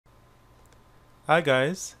Hi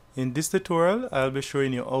guys, in this tutorial I'll be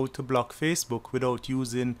showing you how to block Facebook without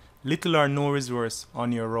using little or no resource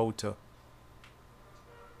on your router.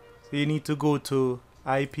 So you need to go to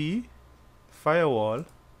IP, firewall,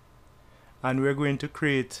 and we're going to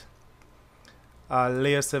create a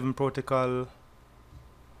layer 7 protocol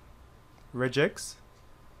regex.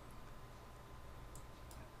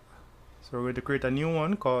 So we're going to create a new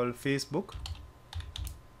one called Facebook,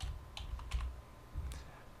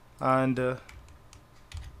 and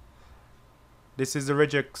this is the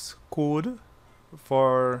regex code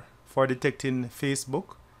for detecting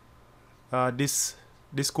Facebook. This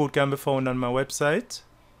code can be found on my website.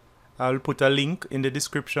 I'll put a link in the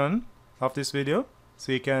description of this video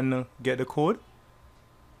so you can get the code.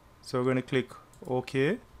 So we're going to click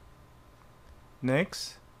OK.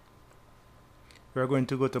 Next, we're going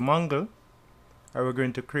to go to Mongo, and we're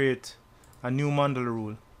going to create a new Mongo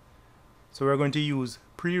rule. So we're going to use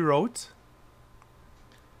pre-route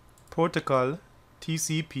protocol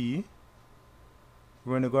TCP.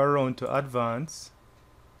 We're going to go around to advanced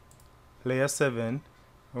layer 7.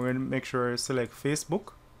 We're going to make sure you select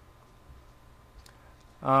Facebook.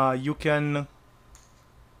 You can,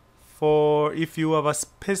 if you have a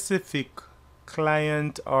specific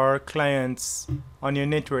client or clients on your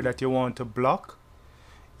network that you want to block,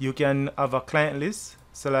 you can have a client list.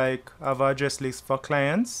 So like have an address list for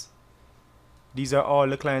clients. These are all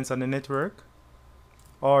the clients on the network.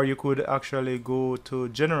 Or you could actually go to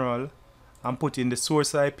general and put in the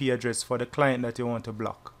source IP address for the client that you want to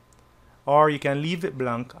block. Or you can leave it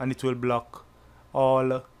blank and it will block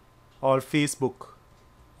all Facebook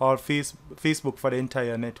for the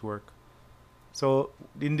entire network. So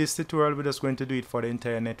in this tutorial we're just going to do it for the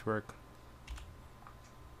entire network.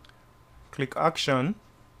 Click action,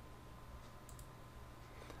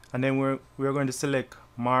 and then we're going to select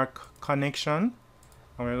mark connection,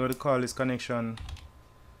 and we're going to call this connection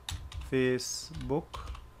Facebook.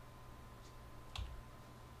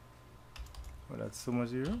 Oh, that's so much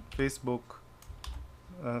zero. Facebook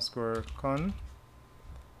 _con.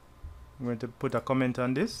 I'm going to put a comment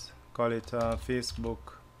on this, call it Facebook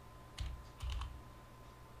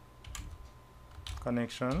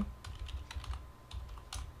connection.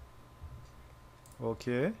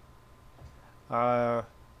 Okay.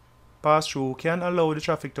 Pass through, can allow the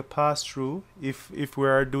traffic to pass through if we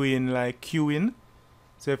are doing like queuing.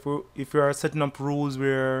 So if we are setting up rules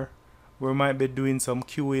where we might be doing some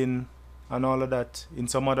queuing and all of that in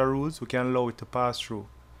some other rules, we can allow it to pass through.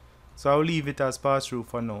 So I'll leave it as pass through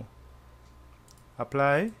for now.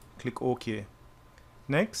 Apply, click OK.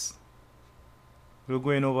 Next, we're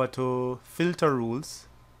going over to filter rules.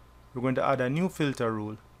 We're going to add a new filter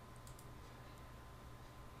rule,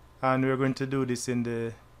 and we're going to do this in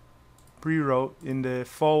the pre-route, in the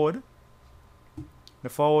forward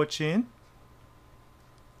chain,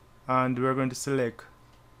 and we're going to select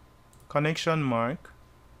connection mark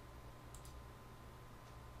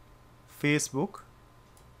Facebook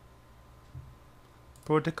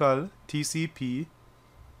protocol TCP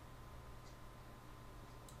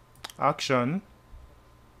action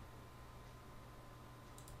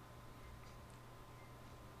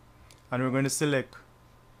and we're going to select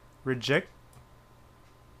reject.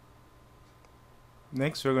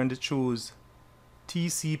 Next we're going to choose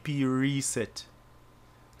TCP reset.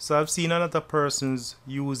 So I've seen a lot of persons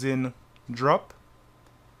using drop.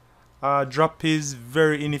 Drop is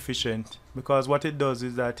very inefficient because what it does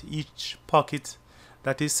is that each packet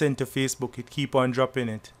that is sent to Facebook, it keep on dropping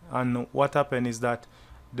it, and what happens is that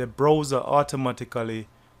the browser automatically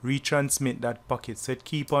retransmit that packet. So it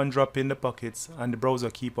keep on dropping the packets and the browser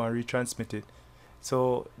keep on retransmit it.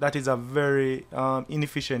 So that is a very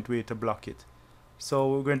inefficient way to block it.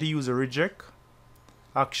 So we're going to use a reject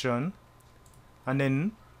action, and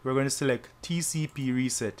then we're going to select TCP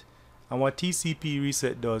reset. And what TCP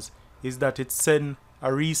reset does is that it sends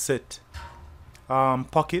a reset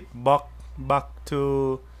packet back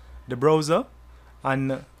to the browser,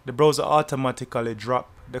 and the browser automatically drop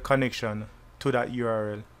the connection to that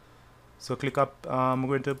URL. So click up, I'm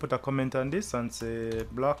going to put a comment on this and say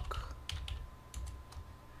block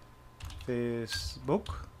Facebook.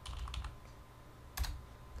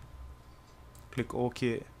 Click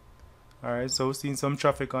OK. Alright, so we've seen some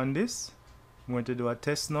traffic on this. I'm going to do a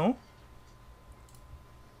test now.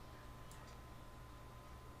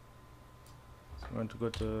 So I'm going to go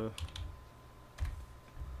to,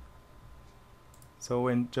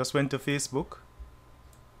 so just went to Facebook.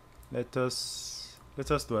 Let us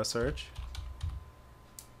do a search.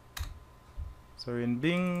 So we're in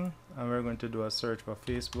Bing and we're going to do a search for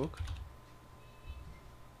Facebook.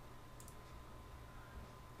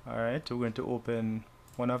 Alright, we're going to open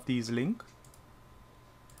one of these links.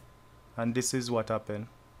 and this is what happened.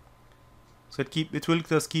 So it will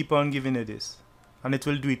just keep on giving you this, and it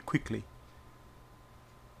will do it quickly.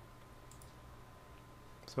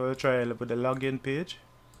 So we'll try with the login page,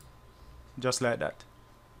 just like that.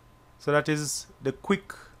 So that is the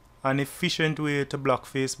quick and efficient way to block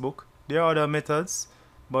Facebook. There are other methods,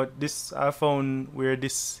 but this I found where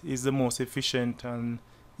this is the most efficient and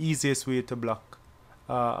easiest way to block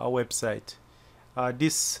a website.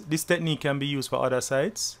 This technique can be used for other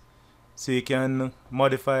sites, so you can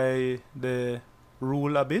modify the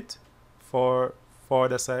rule a bit for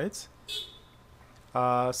other sites.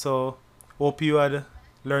 So hope you had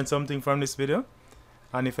learned something from this video,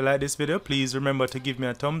 and if you like this video, please remember to give me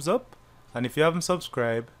a thumbs up, and if you haven't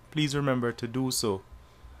subscribed, please remember to do so,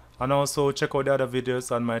 and also check out the other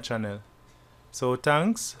videos on my channel. So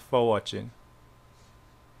thanks for watching.